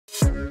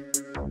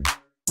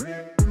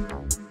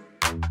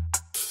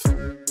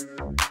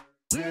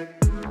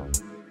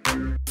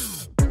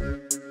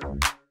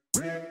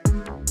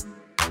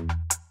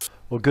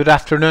Well, good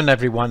afternoon,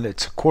 everyone.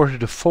 It's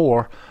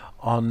 3:45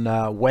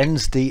 on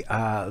Wednesday,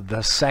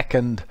 the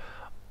 2nd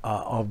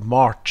of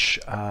March.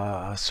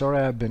 Sorry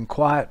I've been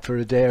quiet for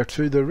a day or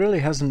two. There really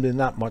hasn't been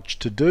that much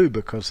to do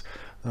because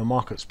the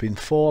market's been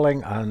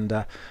falling, and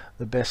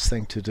the best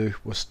thing to do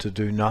was to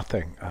do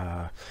nothing.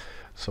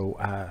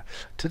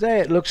 Today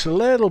it looks a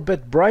little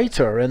bit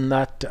brighter in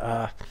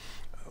that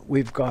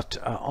we've got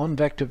on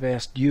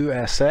VectorVest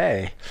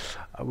USA,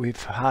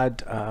 we've had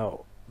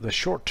the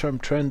short-term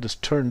trend is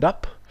turned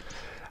up.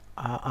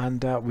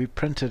 We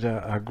printed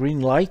a green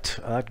light.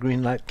 That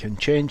green light can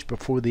change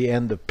before the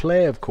end of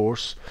play, of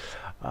course,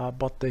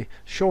 but the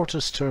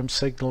shortest term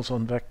signals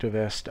on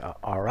VectorVest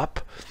are up,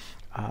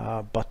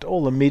 but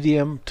all the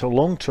medium to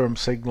long term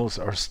signals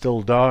are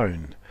still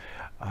down.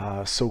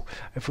 So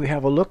if we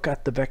have a look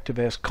at the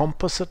VectorVest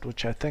composite,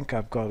 which I think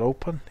I've got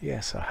open,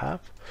 yes I have,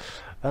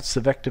 that's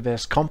the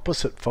VectorVest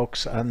composite,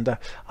 folks, and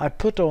I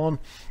put on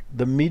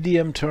the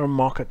medium-term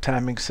market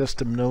timing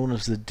system known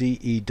as the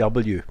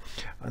DEW,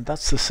 and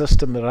that's the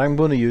system that I'm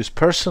going to use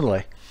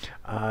personally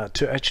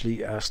to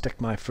actually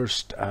stick my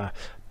first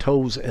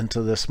toes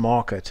into this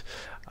market.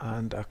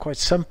 And quite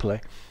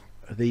simply,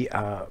 the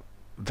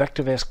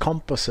VectorVest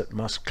composite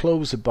must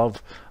close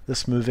above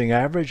this moving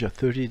average, a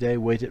 30-day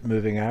weighted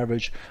moving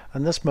average,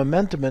 and this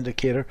momentum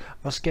indicator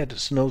must get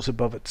its nose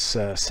above its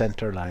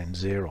center line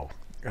 0.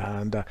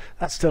 And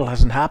that still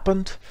hasn't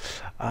happened.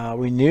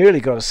 We nearly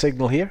got a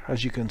signal here.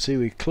 As you can see,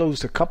 we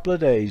closed a couple of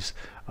days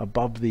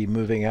above the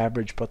moving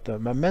average, but the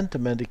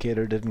momentum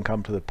indicator didn't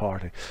come to the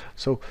party,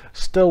 so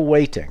still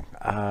waiting.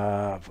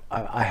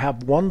 I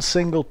have one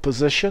single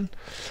position,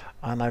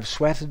 and I've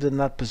sweated in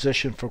that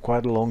position for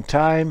quite a long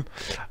time,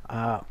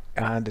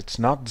 and it's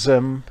not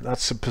ZIM.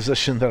 That's the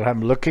position that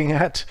I'm looking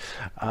at.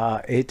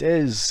 It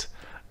is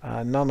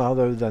none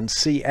other than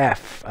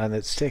CF, and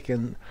it's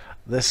taken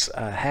this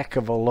heck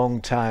of a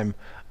long time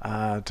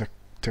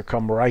to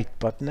come right,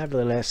 but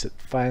nevertheless it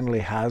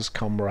finally has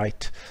come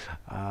right.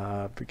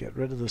 If we get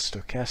rid of the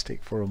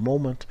stochastic for a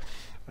moment,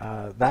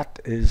 that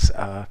is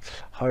how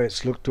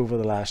it's looked over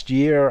the last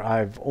year.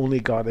 I've only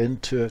got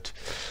into it,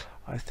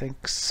 I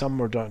think,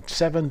 somewhere down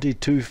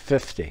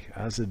 72.50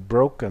 as it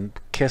broke and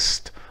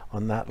kissed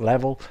on that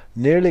level.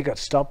 Nearly got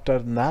stopped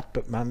out on that,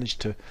 but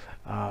managed to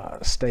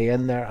stay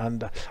in there,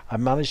 and I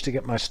managed to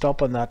get my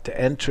stop on that to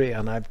entry,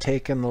 and I've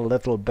taken a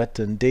little bit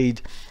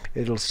indeed.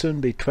 It'll soon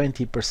be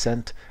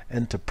 20%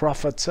 into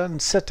profits and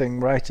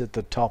sitting right at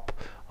the top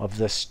of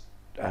this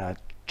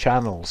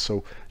channel.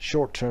 So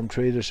short-term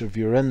traders, if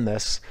you're in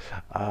this,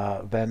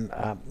 then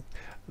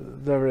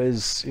there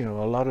is, a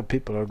lot of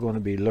people are going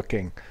to be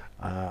looking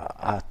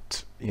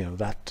at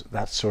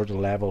that sort of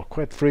level.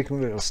 Quite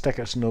frequently it'll stick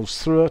its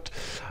nose through it,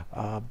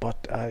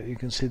 but you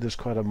can see there's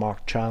quite a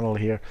marked channel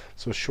here,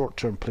 so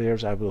short-term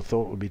players I would have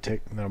thought would be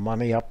taking their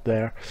money up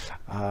there.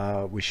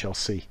 We shall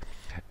see.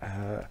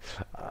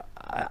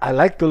 I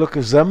like the look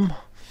of ZIM,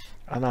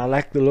 and I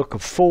like the look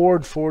of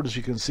Ford. Ford, as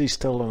you can see,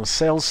 still on a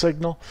sell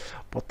signal,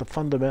 but the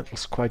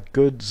fundamentals quite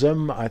good.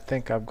 ZIM I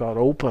think I've got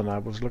open. I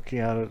was looking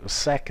at it a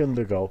second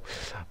ago.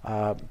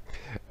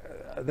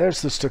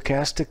 There's the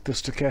stochastic. The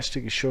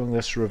stochastic is showing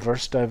this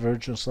reverse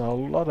divergence. Now a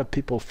lot of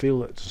people feel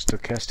that the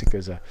stochastic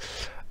is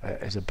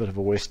a bit of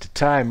a waste of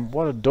time.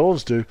 What it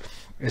does do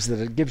is that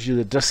it gives you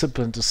the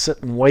discipline to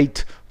sit and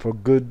wait for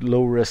good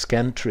low risk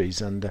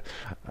entries, and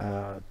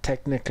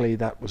technically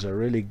that was a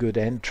really good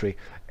entry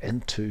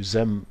into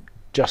ZIM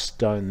just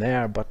down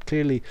there, but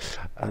clearly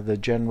the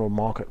general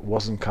market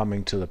wasn't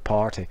coming to the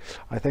party.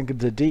 I think if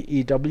the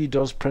DEW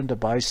does print a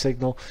buy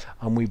signal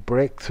and we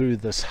break through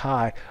this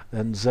high,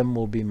 then ZIM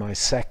will be my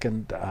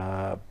second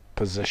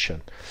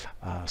position.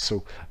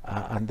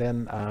 And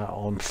then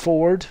on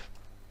Ford,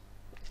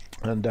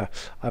 and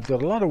I've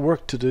got a lot of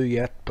work to do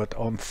yet, but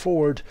on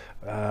Ford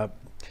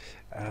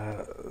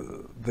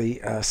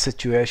the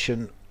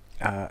situation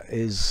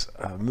is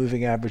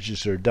moving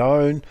averages are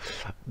down.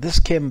 This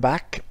came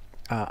back,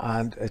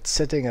 and it's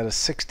sitting at a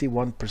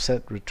 61%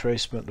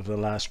 retracement of the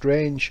last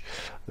range.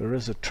 There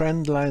is a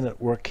trend line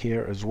at work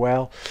here as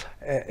well.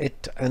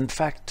 It in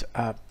fact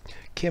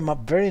came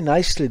up very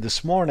nicely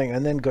this morning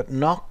and then got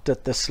knocked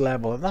at this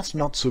level, and that's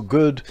not so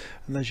good.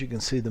 And as you can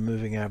see, the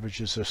moving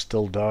averages are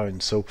still down,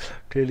 so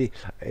clearly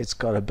it's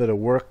got a bit of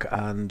work,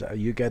 and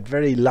you get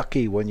very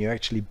lucky when you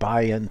actually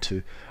buy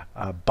into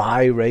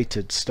buy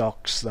rated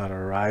stocks that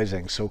are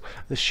rising. So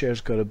this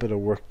share's got a bit of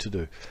work to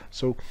do.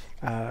 So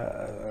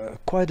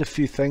quite a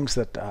few things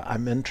that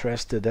I'm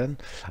interested in.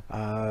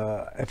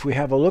 If we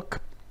have a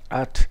look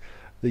at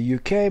the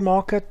UK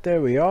market,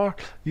 there we are.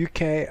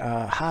 UK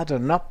had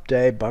an up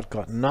day but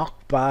got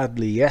knocked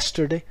badly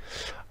yesterday,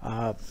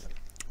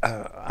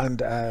 and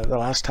the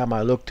last time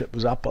I looked it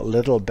was up a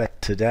little bit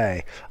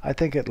today. I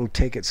think it'll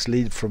take its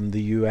lead from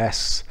the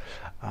US.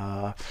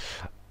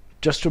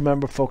 Just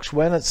remember, folks,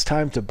 when it's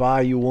time to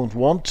buy you won't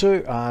want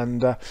to,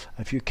 and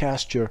if you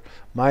cast your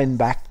mind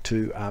back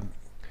to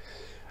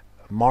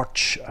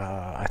March,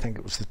 I think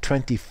it was the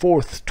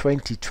 24th,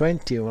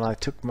 2020, when I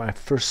took my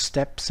first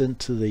steps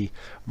into the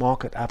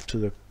market after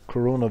the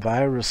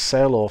coronavirus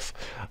sell-off,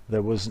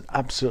 there was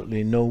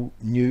absolutely no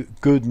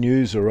good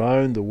news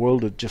around. The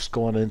world had just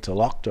gone into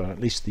lockdown,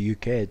 at least the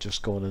UK had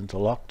just gone into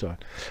lockdown.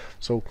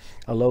 So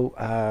although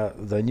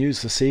the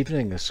news this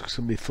evening is going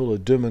to be full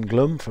of doom and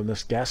gloom from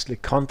this ghastly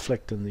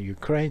conflict in the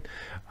Ukraine,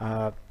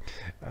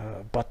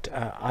 but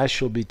I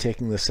shall be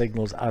taking the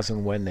signals as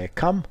and when they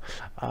come.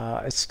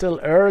 It's still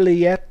early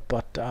yet,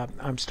 but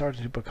I'm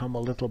starting to become a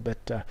little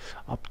bit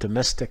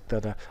optimistic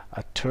that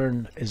a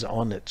turn is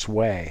on its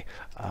way.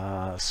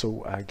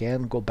 So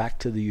again, go back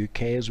to the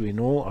UK, as we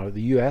know, or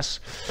the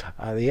US.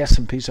 The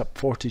S&P's up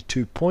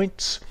 42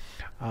 points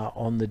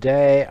on the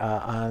day,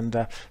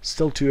 and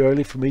still too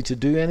early for me to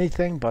do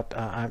anything, but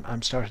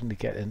I'm starting to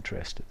get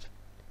interested.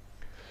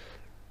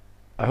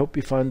 I hope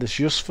you found this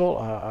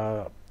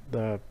useful.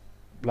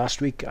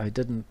 Last week I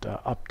didn't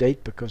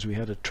update because we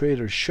had a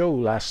traders show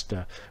last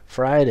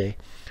Friday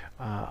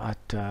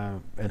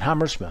in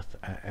Hammersmith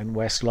in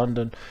West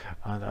London,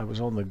 and I was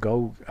on the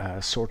go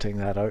sorting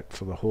that out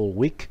for the whole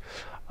week.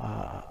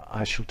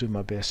 I shall do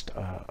my best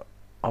to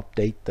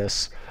update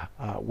this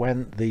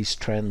when these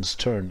trends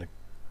turn. It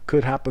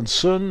could happen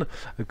soon,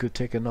 it could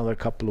take another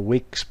couple of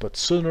weeks, but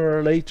sooner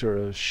or later,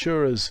 as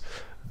sure as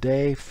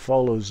day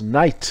follows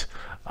night,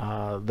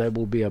 there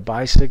will be a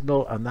buy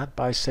signal, and that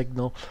buy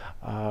signal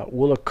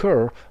will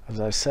occur, as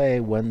I say,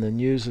 when the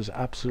news is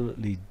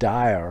absolutely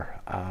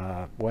dire.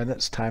 When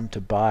it's time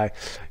to buy,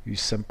 you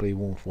simply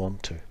won't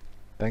want to.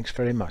 Thanks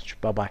very much.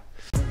 Bye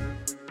bye.